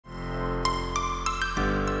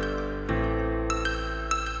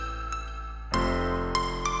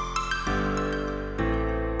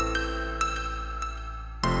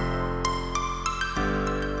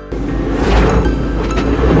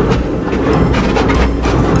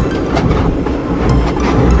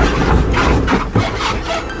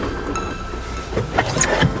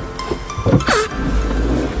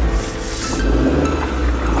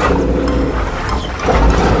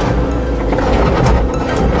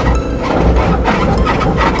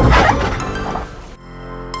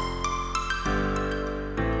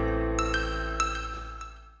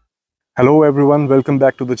Hello everyone, welcome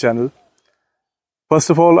back to the channel.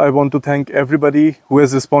 First of all, I want to thank everybody who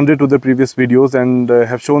has responded to the previous videos and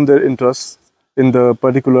have shown their interest in the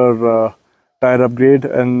particular tire upgrade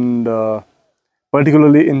and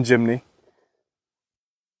particularly in Jimny.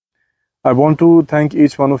 I want to thank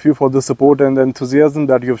each one of you for the support and enthusiasm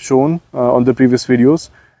that you have shown on the previous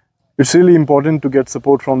videos. It's really important to get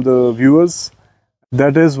support from the viewers.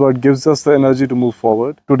 That is what gives us the energy to move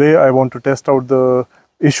forward. Today I want to test out the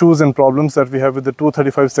issues and problems that we have with the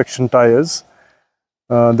 235 section tires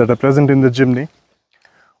that are present in the Jimny.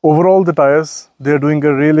 Overall, the tires, they are doing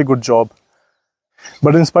a really good job.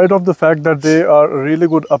 But in spite of the fact that they are a really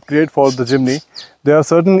good upgrade for the Jimny, there are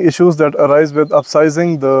certain issues that arise with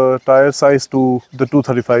upsizing the tire size to the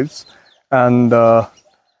 235s. And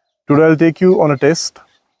today I'll take you on a test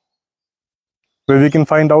where we can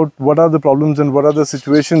find out what are the problems and what are the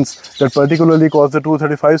situations that particularly cause the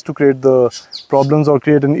 235s to create the problems or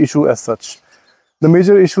create an issue as such. The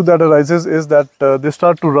major issue that arises is that they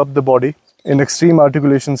start to rub the body in extreme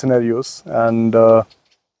articulation scenarios, and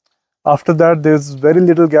after that there's very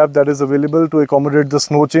little gap that is available to accommodate the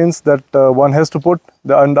snow chains that one has to put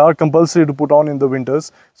and are compulsory to put on in the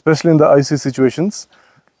winters, especially in the icy situations.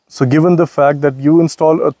 So given the fact that you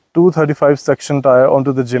install a 235 section tire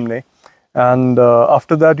onto the Jimny, and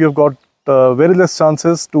after that you've got very less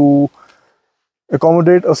chances to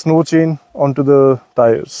accommodate a snow chain onto the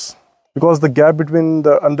tires, because the gap between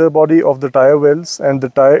the underbody of the tire wells and the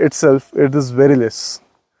tire itself, it is very less.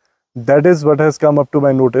 That is what has come up to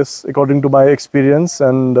my notice according to my experience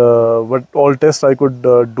and what all tests I could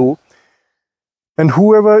do. And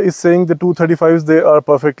whoever is saying the 235s, they are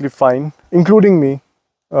perfectly fine, including me,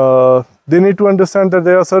 they need to understand that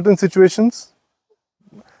there are certain situations,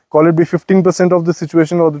 call it be 15% of the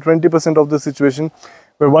situation or the 20% of the situation,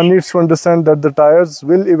 where one needs to understand that the tires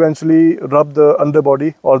will eventually rub the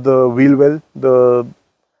underbody or the wheel well, the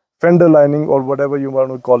fender lining or whatever you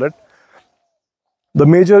want to call it. The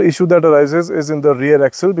major issue that arises is in the rear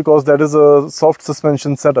axle, because that is a soft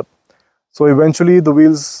suspension setup. So eventually the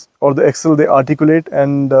wheels or the axle, they articulate,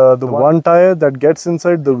 and the one tire that gets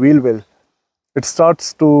inside the wheel well, it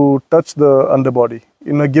starts to touch the underbody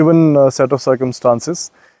in a given set of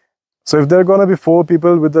circumstances. So if there are going to be 4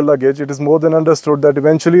 people with the luggage, it is more than understood that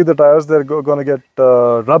eventually the tires, they're going to get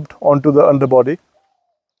rubbed onto the underbody.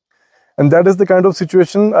 And that is the kind of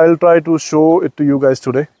situation I'll try to show it to you guys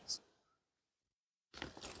today.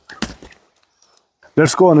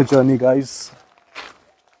 Let's go on a journey, guys.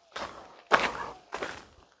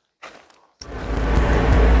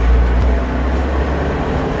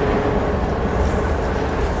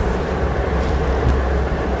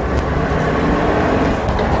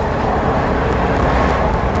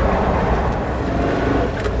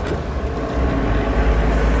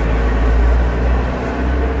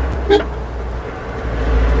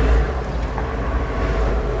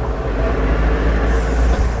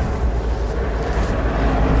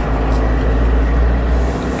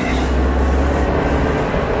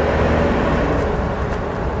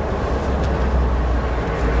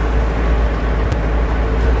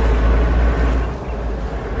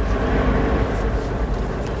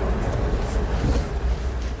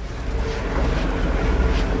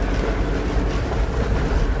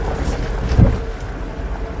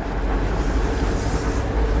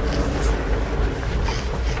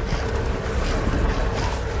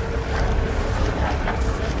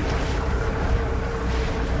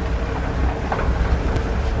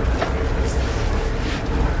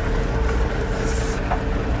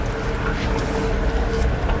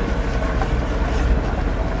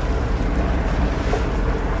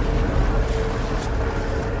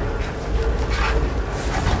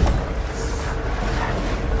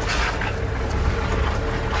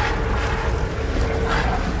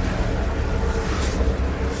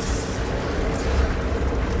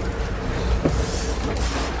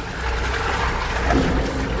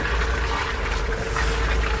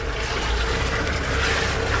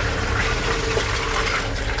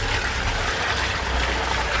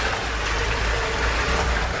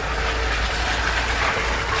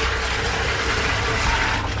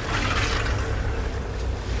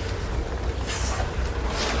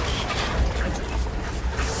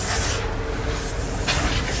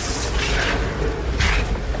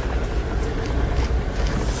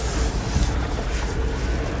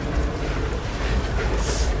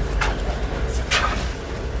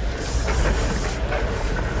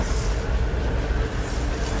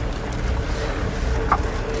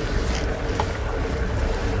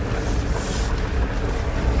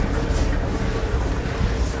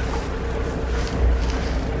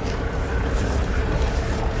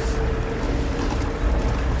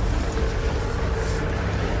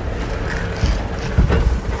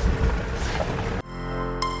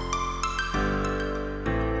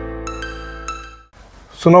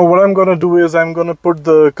 So now what I'm gonna do is I'm gonna put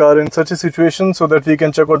the car in such a situation so that we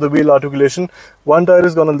can check out the wheel articulation. One tire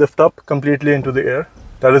is gonna lift up completely into the air.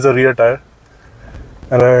 That is a rear tire.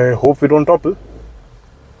 And I hope we don't topple.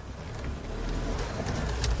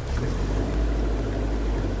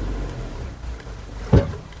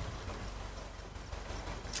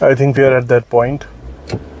 I think we are at that point.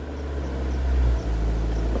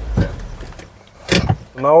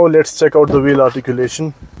 Now let's check out the wheel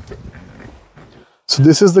articulation. So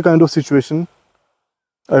this is the kind of situation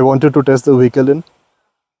I wanted to test the vehicle in.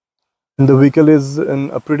 And the vehicle is in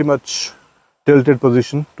a pretty much tilted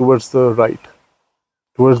position towards the right,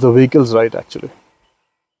 towards the vehicle's right actually.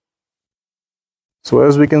 So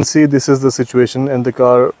as we can see, this is the situation, and the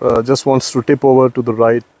car just wants to tip over to the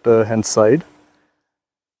right hand side.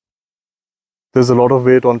 There's a lot of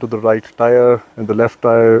weight onto the right tire, and the left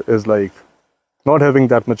tire is like not having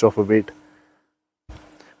that much of a weight.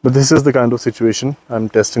 But this is the kind of situation I'm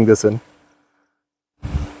testing this in.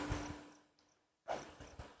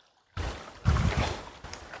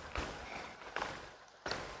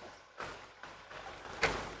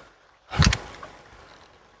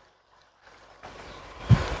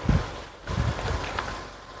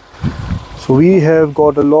 So we have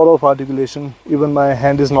got a lot of articulation. Even my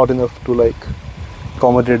hand is not enough to like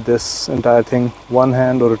accommodate this entire thing. One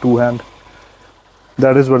hand or a two hand.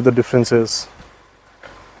 That is where the difference is.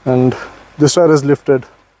 And this tire is lifted,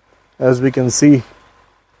 as we can see.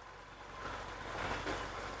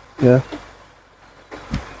 Yeah.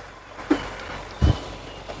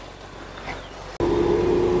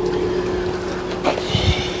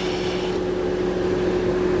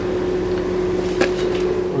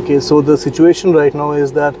 Okay, so the situation right now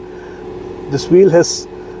is that this wheel has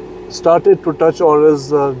started to touch, or is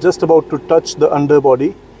just about to touch the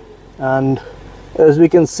underbody, and as we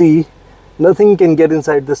can see, nothing can get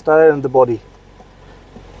inside this tire and the body.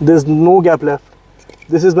 There's no gap left.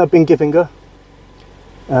 This is my pinky finger,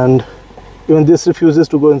 and even this refuses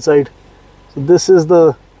to go inside. So this is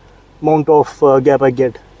the amount of gap I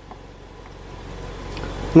get.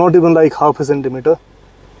 Not even like half a centimeter.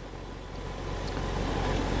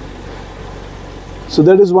 So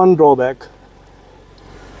that is one drawback.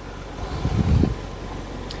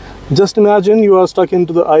 Just imagine you are stuck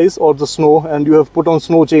into the ice or the snow, and you have put on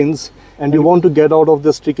snow chains, and you want to get out of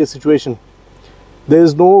this tricky situation. There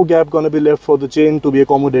is no gap going to be left for the chain to be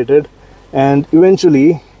accommodated, and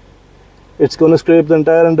eventually it's going to scrape the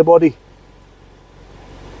entire underbody.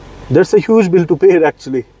 That's a huge bill to pay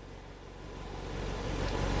actually.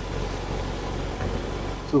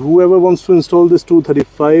 So whoever wants to install this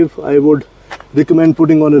 235, I would recommend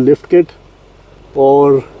putting on a lift kit,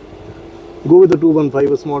 or go with the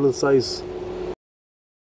 215, a smaller size.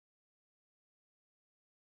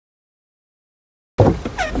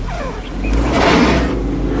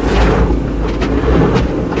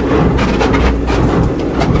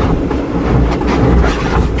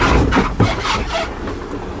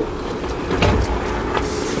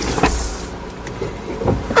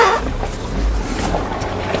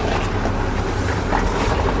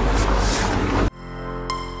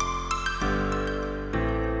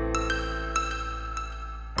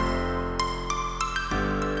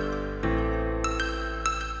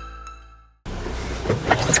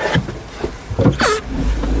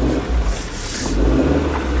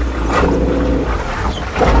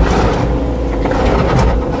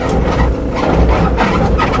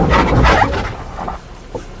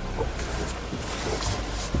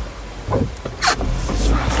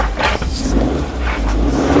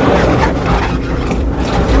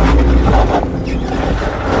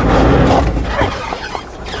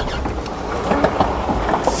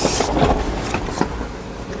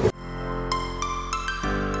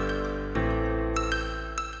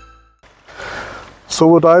 So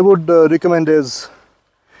what I would recommend is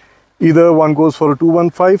either one goes for a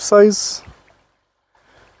 215 size,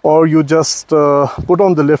 or you just put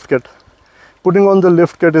on the lift kit. Putting on the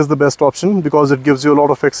lift kit is the best option because it gives you a lot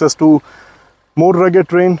of access to more rugged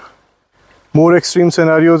terrain, more extreme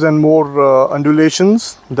scenarios, and more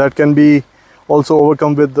undulations that can be also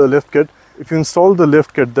overcome with the lift kit. If you install the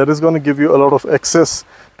lift kit, that is going to give you a lot of access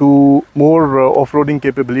to more off-roading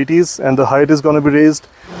capabilities, and the height is going to be raised.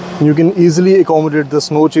 You can easily accommodate the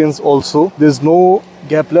snow chains also. There's no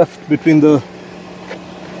gap left between the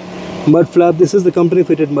mud flap. This is the company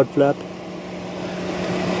fitted mud flap.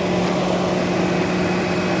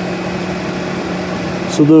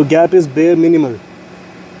 So the gap is bare minimal.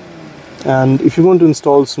 And if you want to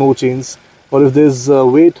install snow chains, or if there's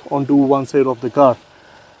weight onto one side of the car,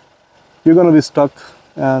 you're going to be stuck,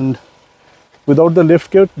 and without the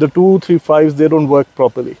lift kit, the 235s, they don't work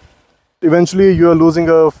properly. eventually you are losing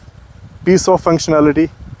a piece of functionality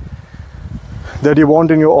that you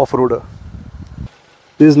want in your off-roader.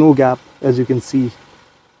 There is no gap, as you can see.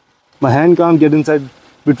 My hand can't get inside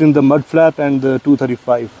between the mud flap and the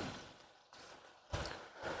 235.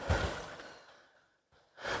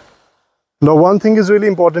 Now, one thing is really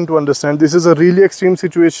important to understand. This is a really extreme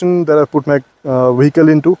situation that I've put my vehicle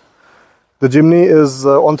into. The Jimny is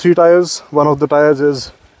on 3 tires. One of the tires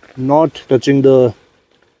is not touching the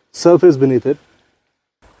surface beneath it.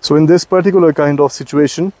 So in this particular kind of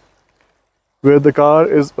situation, where the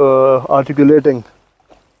car is articulating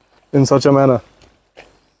in such a manner,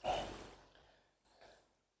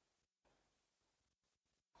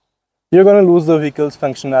 you're going to lose the vehicle's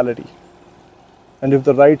functionality. And if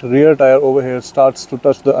the right rear tire over here starts to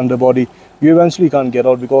touch the underbody, you eventually can't get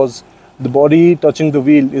out, because the body touching the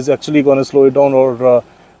wheel is actually going to slow it down or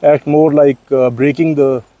act more like braking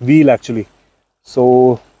the wheel actually.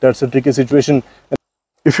 So that's a tricky situation.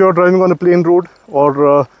 If you're driving on a plain road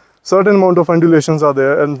or a certain amount of undulations are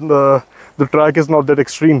there and the track is not that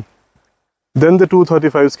extreme, then the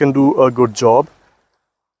 235s can do a good job.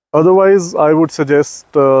 Otherwise, I would suggest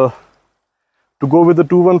to go with the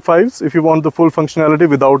 215s if you want the full functionality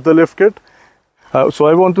without the lift kit. So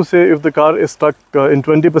I want to say, if the car is stuck in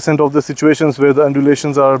 20% of the situations where the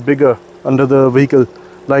undulations are bigger under the vehicle,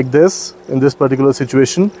 like this, in this particular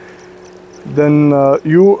situation, then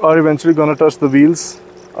you are eventually going to touch the wheels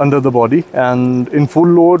under the body, and in full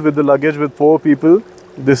load with the luggage with 4 people,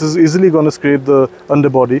 this is easily going to scrape the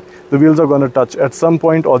underbody. The wheels are going to touch at some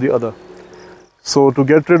point or the other. So to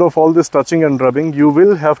get rid of all this touching and rubbing, you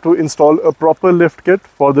will have to install a proper lift kit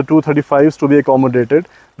for the 235s to be accommodated.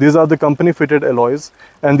 These are the company fitted alloys,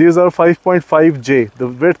 and these are 5.5J. The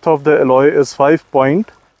width of the alloy is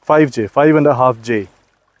 5.5J, 5.5J.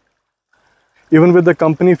 Even with the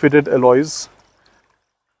company fitted alloys,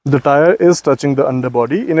 the tire is touching the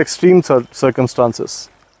underbody in extreme circumstances.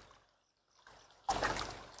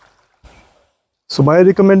 So my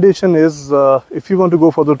recommendation is, if you want to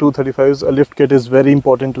go for the 235s, a lift kit is very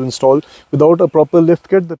important to install. Without a proper lift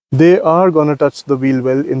kit, they are going to touch the wheel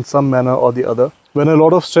well in some manner or the other. When a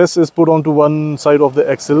lot of stress is put onto one side of the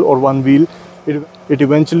axle or one wheel, it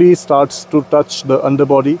eventually starts to touch the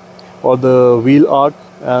underbody or the wheel arc,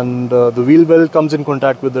 and the wheel well comes in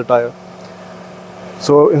contact with the tire.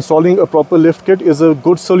 So installing a proper lift kit is a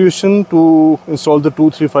good solution to install the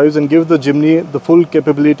 235s and give the Jimny the full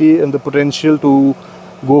capability and the potential to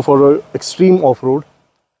go for an extreme off-road.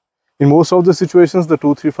 In most of the situations, the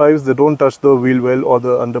 235s, they don't touch the wheel well or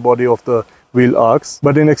the underbody of the wheel arcs.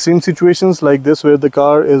 But in extreme situations like this, where the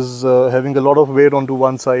car is having a lot of weight onto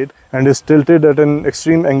one side and is tilted at an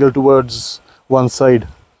extreme angle towards one side,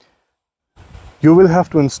 you will have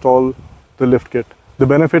to install the lift kit. The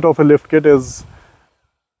benefit of a lift kit is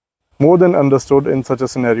more than understood in such a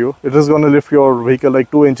scenario. It is going to lift your vehicle like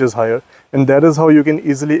 2 inches higher, and that is how you can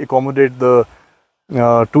easily accommodate the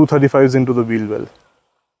 235s into the wheel well.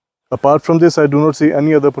 Apart from this, I do not see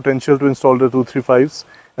any other potential to install the 235s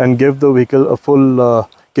and give the vehicle a full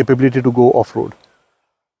capability to go off-road.